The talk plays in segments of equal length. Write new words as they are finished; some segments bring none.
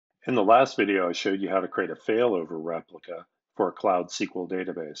In the last video, I showed you how to create a failover replica for a Cloud SQL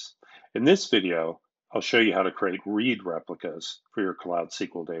database. In this video, I'll show you how to create read replicas for your Cloud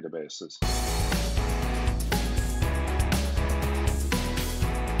SQL databases.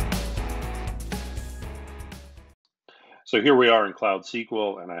 So here we are in Cloud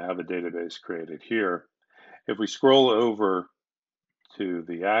SQL, and I have a database created here. If we scroll over to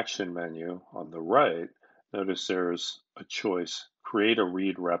the action menu on the right, notice there's a choice, create a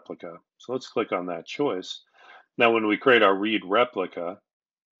read replica. So let's click on that choice. Now, when we create our read replica,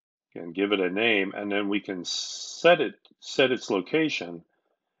 and give it a name, and then we can set its location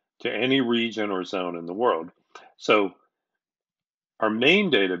to any region or zone in the world. So our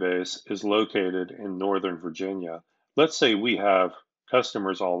main database is located in Northern Virginia. Let's say we have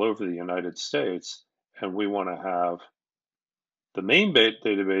customers all over the United States, and we want to have the main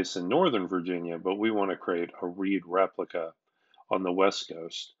database in Northern Virginia, but we want to create a read replica on the West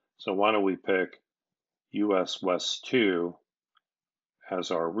Coast. So why don't we pick US West 2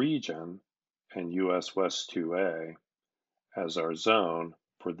 as our region and US West 2A as our zone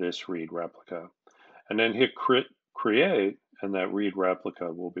for this read replica. And then hit create, and that read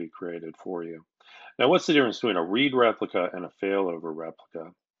replica will be created for you. Now, what's the difference between a read replica and a failover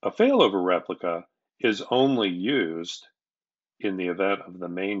replica? A failover replica is only used in the event of the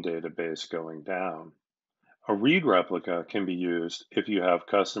main database going down. A read replica can be used if you have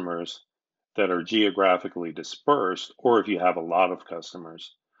customers that are geographically dispersed, or if you have a lot of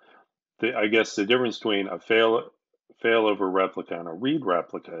customers. I guess the difference between a failover replica and a read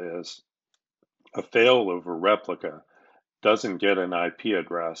replica is a failover replica doesn't get an IP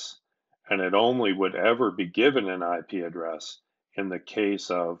address, and it only would ever be given an IP address in the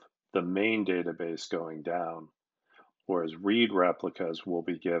case of the main database going down, whereas read replicas will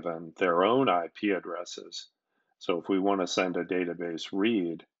be given their own IP addresses. So if we want to send a database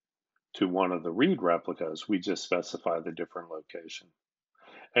read to one of the read replicas, we just specify the different location.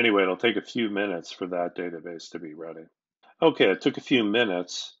 Anyway, it'll take a few minutes for that database to be ready. Okay, it took a few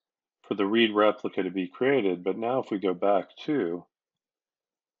minutes for the read replica to be created, but now if we go back to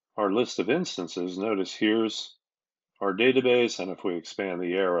our list of instances, notice here's our database, and if we expand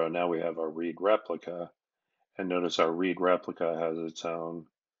the arrow, now we have our read replica, and notice our read replica has its own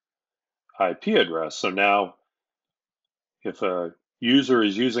IP address. So now if a user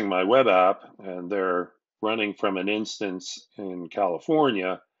is using my web app and they're running from an instance in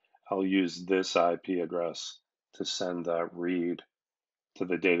California, I'll use this IP address to send that read to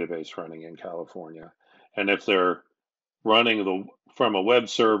the database running in California. And if they're running from a web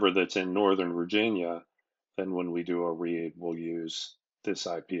server that's in Northern Virginia, then when we do a read, we'll use this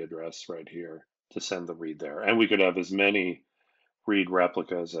IP address right here to send the read there. And we could have as many read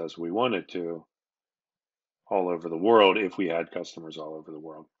replicas as we wanted to all over the world if we had customers all over the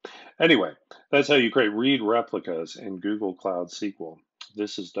world. Anyway, that's how you create read replicas in Google Cloud SQL.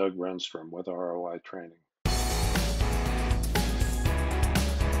 This is Doug Renstrom with ROI Training.